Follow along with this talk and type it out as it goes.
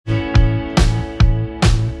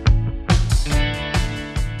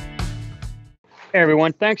Hey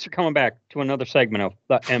everyone, thanks for coming back to another segment of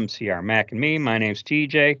the MCR Mac and Me. My name's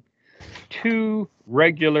TJ. Two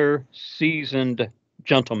regular seasoned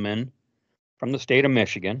gentlemen from the state of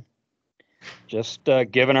Michigan, just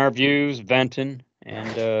giving our views, venting,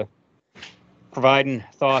 and providing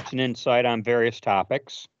thoughts and insight on various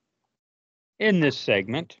topics in this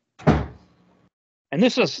segment. And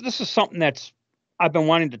this is something that's I've been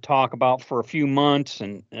wanting to talk about for a few months,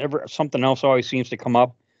 and something else always seems to come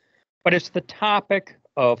up. But it's the topic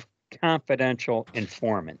of confidential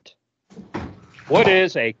informant. What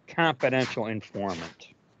is a confidential informant?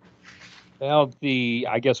 Well,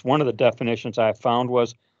 I guess one of the definitions I found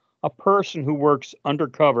was a person who works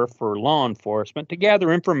undercover for law enforcement to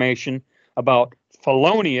gather information about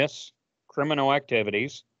felonious criminal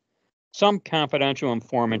activities. Some confidential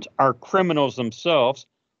informants are criminals themselves,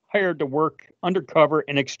 hired to work undercover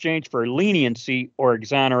in exchange for leniency or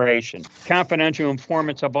exoneration. Confidential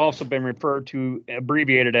informants have also been referred to,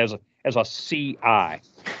 abbreviated as a CI.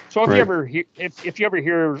 So if you ever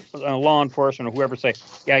hear law enforcement or whoever say,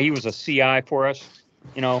 "Yeah, he was a CI for us,"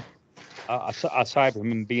 you know, aside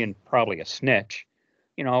from him being probably a snitch,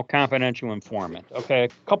 confidential informant. Okay, a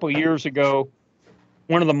couple of years ago,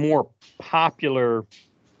 one of the more popular,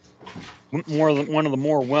 one of the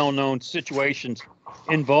more well-known situations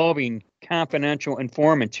involving confidential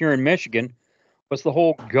informants here in Michigan was the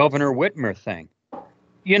whole Governor Whitmer thing.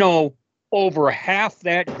 Over half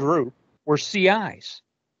that group were CIs,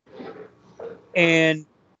 and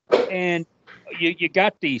you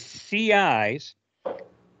got these CIs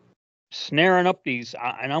snaring up these,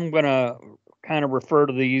 and I'm going to kind of refer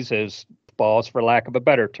to these as balls, for lack of a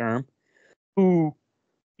better term, who,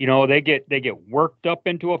 they get worked up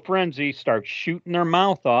into a frenzy, start shooting their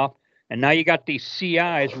mouth off, and now you got these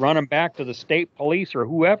CIs running back to the state police or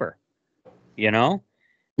whoever, Yeah.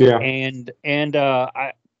 And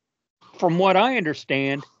from what I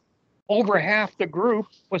understand, over half the group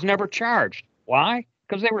was never charged. Why?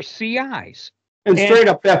 Because they were CIs. And straight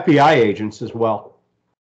up FBI agents as well.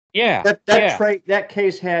 Yeah. That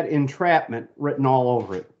case had entrapment written all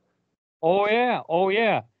over it. Oh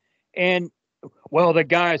yeah. And well, the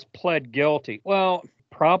guys pled guilty. Well,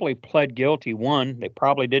 probably pled guilty. One, they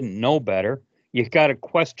probably didn't know better. You got to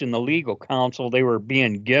question the legal counsel they were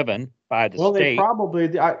being given by the state. They probably,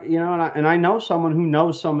 and I know someone who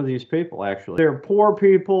knows some of these people, actually. They're poor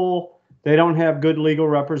people. They don't have good legal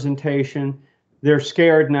representation. They're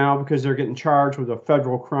scared now because they're getting charged with a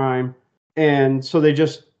federal crime. And so they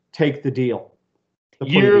just take the deal.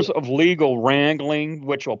 Years of legal wrangling,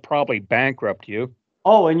 which will probably bankrupt you.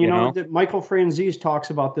 Oh, and you know Michael Franzese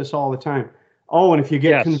talks about this all the time. Oh, and if you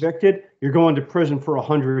get convicted, you're going to prison for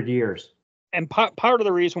 100 years. And part of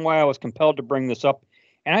the reason why I was compelled to bring this up,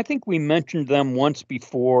 and I think we mentioned them once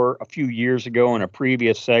before a few years ago in a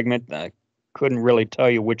previous segment. I couldn't really tell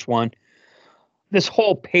you which one. This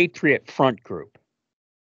whole Patriot Front group.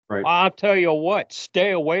 Right. I'll tell you what,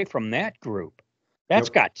 stay away from that group. That's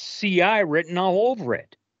got CI written all over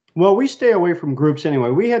it. Well, we stay away from groups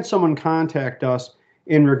anyway. We had someone contact us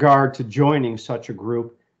in regard to joining such a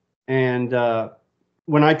group. And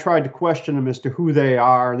when I tried to question them as to who they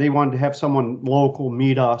are, they wanted to have someone local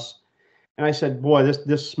meet us. And I said, boy,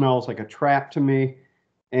 this smells like a trap to me.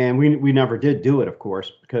 And we never did do it, of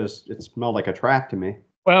course, because it smelled like a trap to me.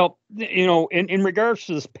 Well, in regards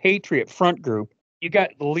to this Patriot Front group, you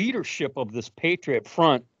got the leadership of this Patriot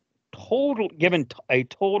Front given a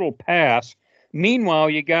total pass. Meanwhile,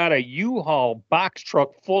 you got a U-Haul box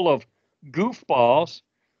truck full of goofballs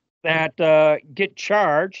that get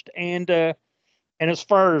charged. And as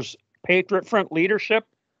far as Patriot Front leadership,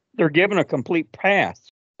 they're given a complete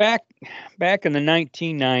pass. Back in the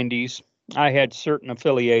 1990s, I had certain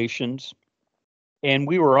affiliations, and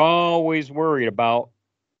we were always worried about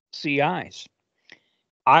CIs.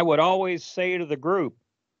 I would always say to the group,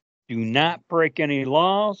 do not break any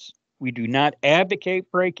laws. We do not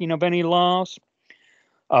advocate breaking of any laws.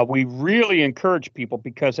 We really encourage people,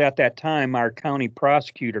 because at that time, our county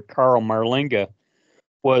prosecutor, Carl Marlinga,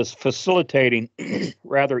 was facilitating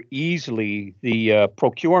rather easily the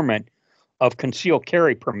procurement of concealed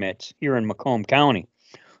carry permits here in Macomb County.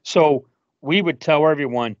 So we would tell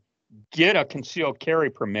everyone, get a concealed carry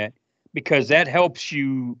permit, because that helps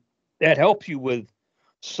you with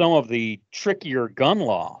some of the trickier gun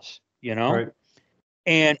laws, Right.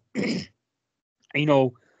 And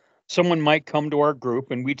someone might come to our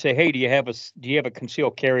group and we'd say, hey, do you have a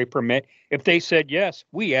concealed carry permit? If they said yes,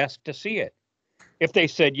 we asked to see it. If they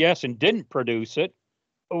said yes and didn't produce it,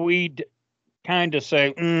 we'd kind of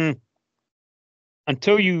say,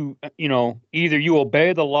 until either you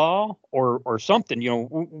obey the law or something,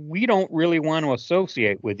 we don't really want to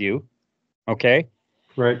associate with you. Okay.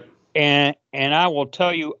 Right. And I will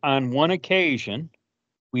tell you, on one occasion,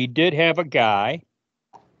 we did have a guy.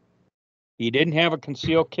 He didn't have a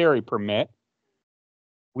concealed carry permit.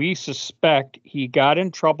 We suspect he got in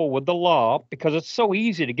trouble with the law because it's so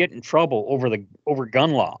easy to get in trouble over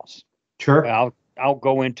gun laws. Sure. I'll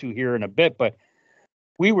go into here in a bit, but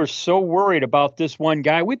we were so worried about this one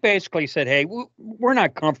guy. We basically said, "Hey, we're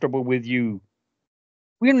not comfortable with you.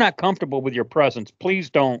 We're not comfortable with your presence. Please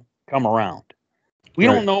don't come around. We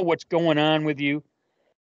Right. don't know what's going on with you."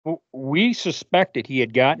 We suspected he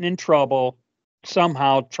had gotten in trouble,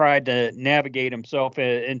 somehow tried to navigate himself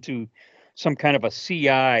into some kind of a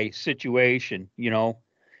CI situation,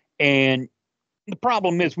 and the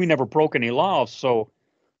problem is we never broke any laws, so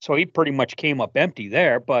he pretty much came up empty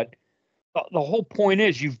there. But the whole point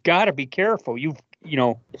is you've got to be careful. You'll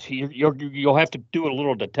have to do a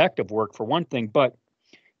little detective work for one thing, but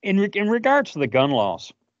in regards to the gun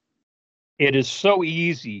laws, it is so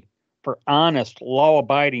easy for honest,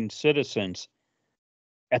 law-abiding citizens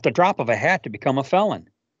at the drop of a hat to become a felon.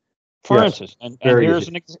 For Yes. instance, and Very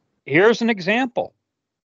easy. here's an example.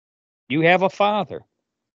 You have a father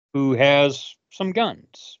who has some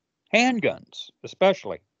guns, handguns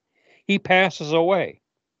especially. He passes away.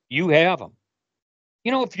 You have him.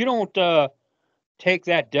 If you don't take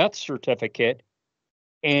that death certificate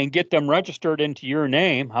and get them registered into your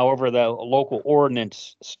name, however the local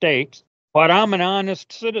ordinance states, but I'm an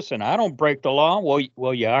honest citizen. I don't break the law.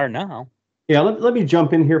 Well, you are now. Yeah, let me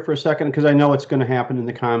jump in here for a second because I know it's going to happen in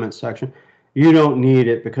the comments section. You don't need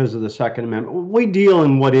it because of the Second Amendment. We deal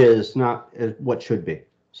in what is, not what should be.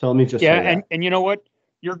 So let me just Yeah, say that. and you know what?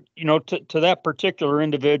 To that particular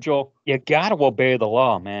individual, you got to obey the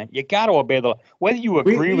law, man. You got to obey the law, whether you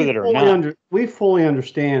agree with it or not. We fully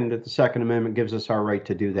understand that the Second Amendment gives us our right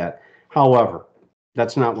to do that. However,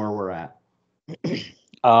 that's not where we're at.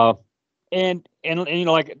 And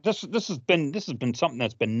like this has been something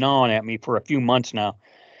that's been gnawing at me for a few months now,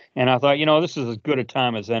 and I thought, this is as good a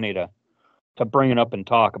time as any to bring it up and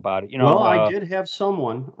talk about it. Well, I did have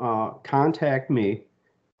someone contact me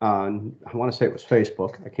on, I want to say it was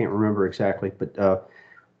Facebook. I can't remember exactly, but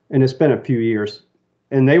and it's been a few years,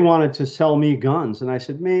 and they wanted to sell me guns, and I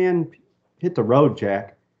said, "Man, hit the road,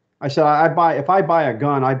 Jack." I said, if I buy a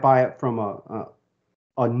gun, I buy it from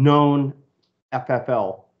a known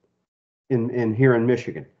FFL in here in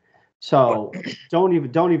Michigan. So don't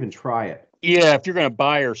even try it. Yeah, if you're going to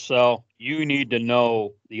buy or sell, you need to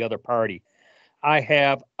know the other party. I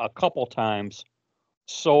have a couple times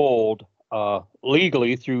sold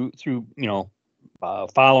legally through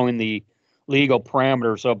following the legal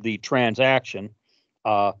parameters of the transaction.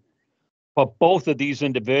 But both of these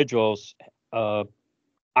individuals,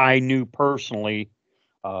 I knew personally,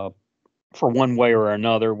 for one way or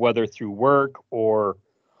another, whether through work or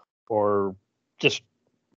just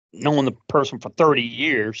knowing the person for 30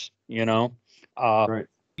 years. Right.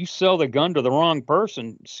 You sell the gun to the wrong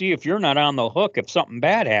person, see if you're not on the hook if something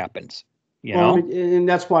bad happens. Well, and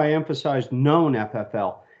that's why I emphasized known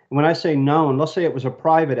FFL. And when I say known, let's say it was a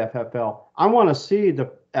private FFL. I want to see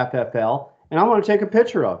the FFL and I want to take a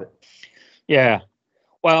picture of it. Yeah.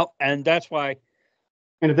 Well, and that's why.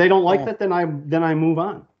 And if they don't like that, then I move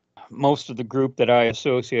on. Most of the group that I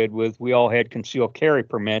associated with, we all had concealed carry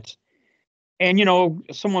permits. And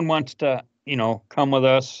someone wants to, come with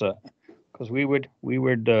us because we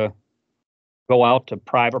would go out to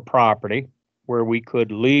private property where we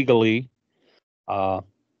could legally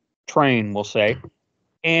train, we'll say.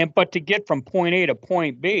 But to get from point A to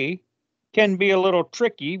point B can be a little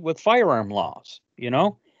tricky with firearm laws,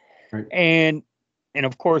 Right. And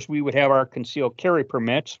of course we would have our concealed carry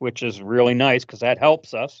permits, which is really nice because that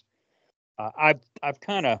helps us. I've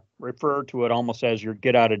kind of referred to it almost as your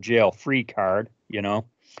get out of jail free card,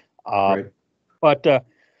 Right. But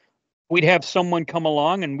we'd have someone come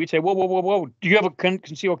along and we'd say, whoa, do you have a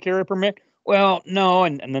concealed carry permit? Well, no.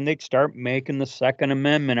 And then they'd start making the Second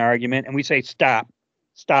Amendment argument. And we say, stop.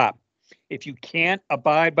 If you can't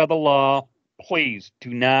abide by the law, please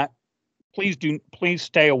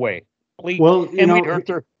stay away. Please. Well,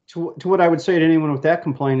 to what I would say to anyone with that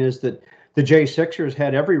complaint is that the J6ers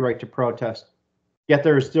had every right to protest, yet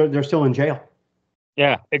they're still in jail.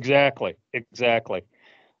 Yeah, exactly.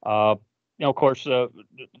 Of course,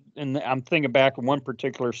 and I'm thinking back in one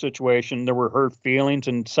particular situation, there were hurt feelings,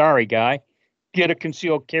 and sorry, guy, get a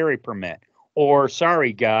concealed carry permit, or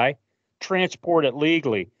sorry, guy, transport it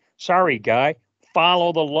legally. Sorry, guy,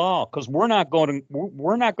 follow the law, because we're not going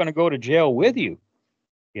to go to jail with you.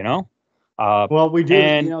 Well, we do.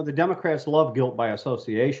 And the Democrats love guilt by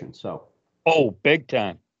association. So. Oh, big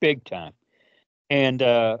time. And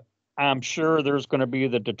I'm sure there's going to be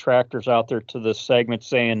the detractors out there to this segment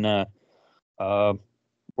saying,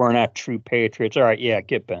 we're not true patriots. All right, yeah,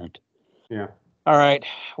 get bent. Yeah. All right,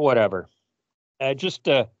 whatever. And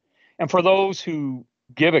for those who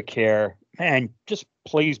give a care, man, just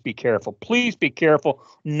please be careful. Please be careful.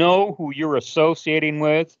 Know who you're associating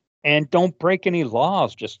with, and don't break any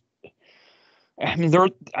laws.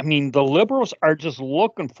 The liberals are just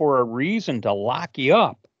looking for a reason to lock you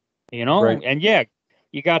up, Right. And yeah,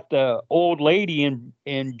 you got the old lady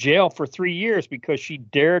in jail for 3 years because she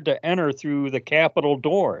dared to enter through the Capitol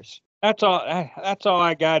doors. That's all. That's all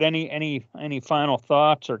I got. Any final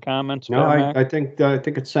thoughts or comments? No, Mac? I think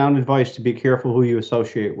it's sound advice to be careful who you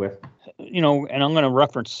associate with. And I'm going to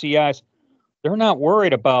reference CIs. They're not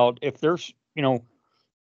worried about if there's, if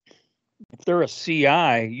they're a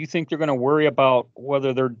CI, you think they're going to worry about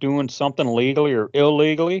whether they're doing something legally or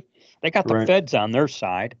illegally? They got the Right. feds on their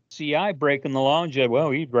side. CI breaking the law, and you say, well,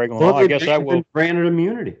 he's breaking the Well, law. I guess I they've will. been granted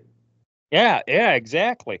immunity. Yeah,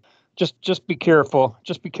 exactly. Just be careful.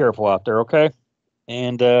 Just be careful out there, okay?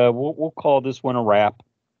 And we'll call this one a wrap.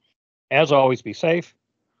 As always, be safe.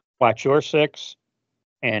 Watch your six,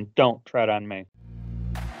 and don't tread on me.